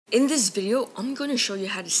In this video, I'm going to show you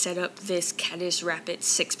how to set up this Caddis Rapid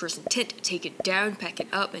 6-person tent, take it down, pack it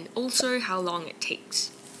up, and also how long it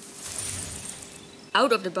takes.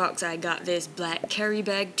 Out of the box, I got this black carry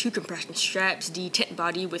bag, 2 compression straps, the tent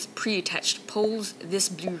body with pre-attached poles, this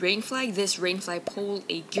blue rain flag, this rain flag pole,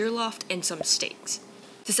 a gear loft, and some stakes.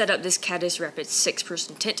 To set up this Caddis Rapid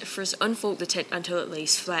 6-person tent, first unfold the tent until it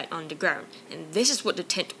lays flat on the ground, and this is what the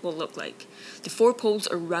tent will look like. The 4 poles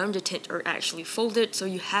around the tent are actually folded, so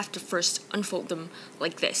you have to first unfold them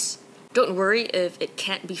like this. Don't worry if it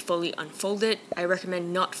can't be fully unfolded. I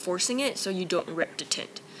recommend not forcing it so you don't rip the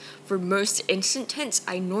tent. For most instant tents,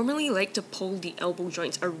 I normally like to pull the elbow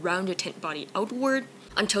joints around the tent body outward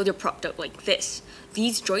until they're propped up like this.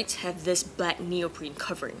 These joints have this black neoprene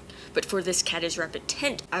covering. But for this Caddis Rapid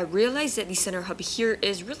tent, I realized that the center hub here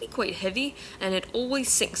is really quite heavy and it always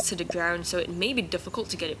sinks to the ground, so it may be difficult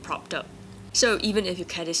to get it propped up. So even if your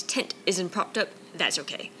Caddis tent isn't propped up, that's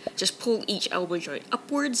okay. Just pull each elbow joint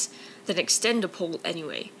upwards, then extend the pole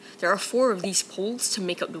anyway. There are 4 of these poles to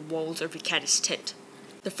make up the walls of your Caddis tent.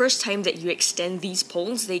 The first time that you extend these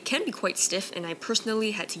poles, they can be quite stiff, and I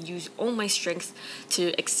personally had to use all my strength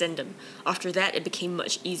to extend them. After that, it became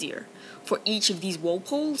much easier. For each of these wall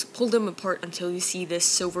poles, pull them apart until you see this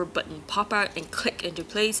silver button pop out and click into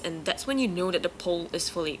place, and that's when you know that the pole is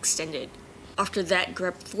fully extended. After that,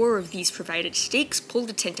 grab 4 of these provided stakes, pull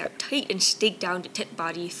the tent out tight, and stake down the tent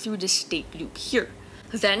body through the stake loop here.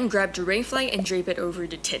 Then grab the rain flag and drape it over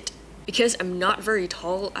the tent. Because I'm not very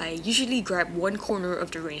tall, I usually grab one corner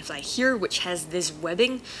of the rain flag here, which has this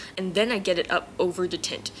webbing, and then I get it up over the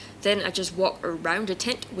tent. Then I just walk around the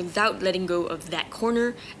tent without letting go of that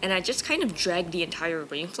corner, and I just kind of drag the entire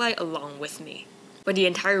rain flag along with me. When the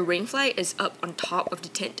entire rain flag is up on top of the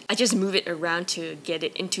tent, I just move it around to get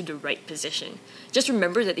it into the right position. Just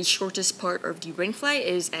remember that the shortest part of the rain flag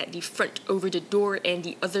is at the front over the door, and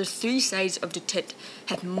the other 3 sides of the tent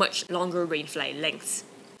have much longer rain flag lengths.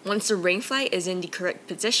 Once the rain flag is in the correct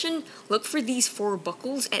position, look for these 4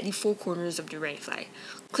 buckles at the 4 corners of the rain flag.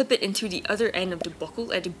 Clip it into the other end of the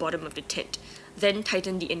buckle at the bottom of the tent. Then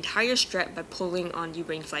tighten the entire strap by pulling on the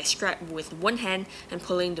rain flag strap with one hand and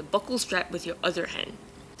pulling the buckle strap with your other hand.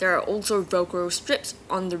 There are also Velcro strips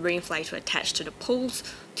on the rain flag to attach to the poles,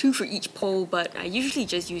 2 for each pole, but I usually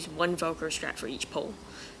just use 1 Velcro strap for each pole.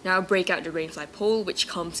 Now break out the rain flag pole, which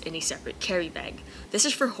comes in a separate carry bag. This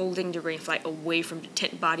is for holding the rain flag away from the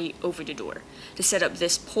tent body over the door. To set up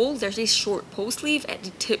this pole, there's a short pole sleeve at the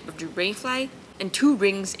tip of the rain flag, and 2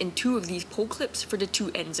 rings in 2 of these pole clips for the 2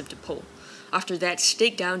 ends of the pole. After that,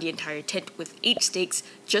 stake down the entire tent with 8 stakes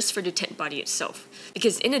just for the tent body itself.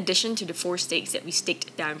 Because in addition to the 4 stakes that we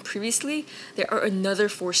staked down previously, there are another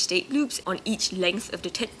 4 stake loops on each length of the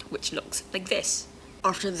tent, which looks like this.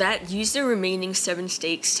 After that, use the remaining 7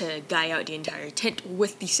 stakes to guy out the entire tent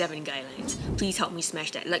with the 7 guy lines. Please help me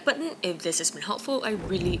smash that like button if this has been helpful, I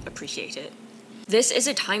really appreciate it. This is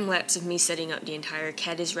a time lapse of me setting up the entire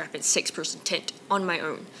Caddis Rapid 6-person tent on my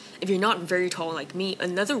own. If you're not very tall like me,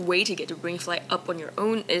 another way to get the rain flag up on your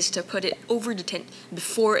own is to put it over the tent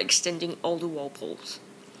before extending all the wall poles.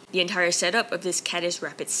 The entire setup of this Caddis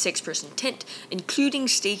Rapid 6-person tent, including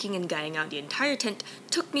staking and guying out the entire tent,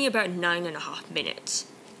 took me about 9.5 minutes.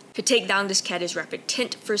 To take down this Caddis Rapid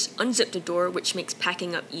tent, first unzip the door, which makes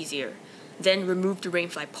packing up easier. Then remove the rain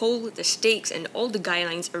flag pole, the stakes, and all the guy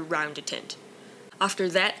lines around the tent. After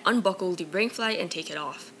that, unbuckle the rain flag and take it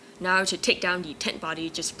off. Now to take down the tent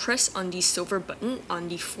body, just press on the silver button on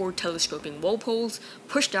the 4 telescoping wall poles,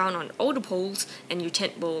 push down on all the poles, and your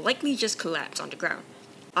tent will likely just collapse on the ground.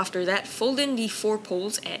 After that, fold in the 4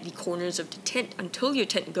 poles at the corners of the tent until your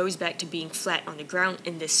tent goes back to being flat on the ground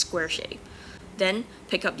in this square shape. Then,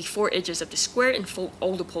 pick up the 4 edges of the square and fold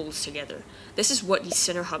all the poles together. This is what the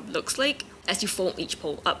center hub looks like as you fold each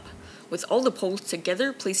pole up. With all the poles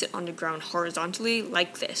together, place it on the ground horizontally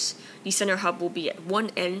like this. The center hub will be at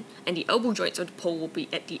one end, and the elbow joints of the pole will be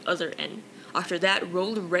at the other end. After that,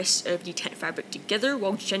 roll the rest of the tent fabric together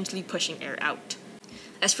while gently pushing air out.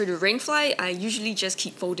 As for the rain flag, I usually just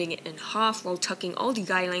keep folding it in half while tucking all the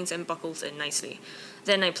guy lines and buckles in nicely.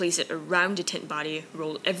 Then I place it around the tent body,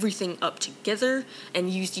 roll everything up together,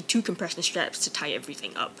 and use the 2 compression straps to tie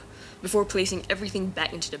everything up. Before placing everything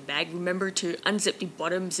back into the bag, remember to unzip the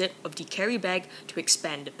bottom zip of the carry bag to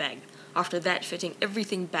expand the bag. After that, fitting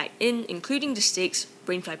everything back in, including the stakes,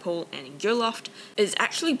 rain flag pole, and gear loft, is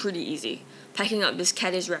actually pretty easy. Packing up this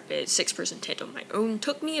Caddis Rapid 6-person tent on my own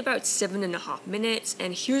took me about 7.5 minutes,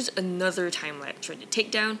 and here's another time lapse for the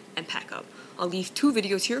takedown and pack up. I'll leave 2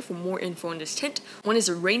 videos here for more info on this tent. One is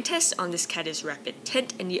a rain test on this Caddis Rapid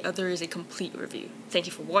tent, and the other is a complete review. Thank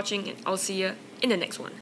you for watching, and I'll see you in the next one.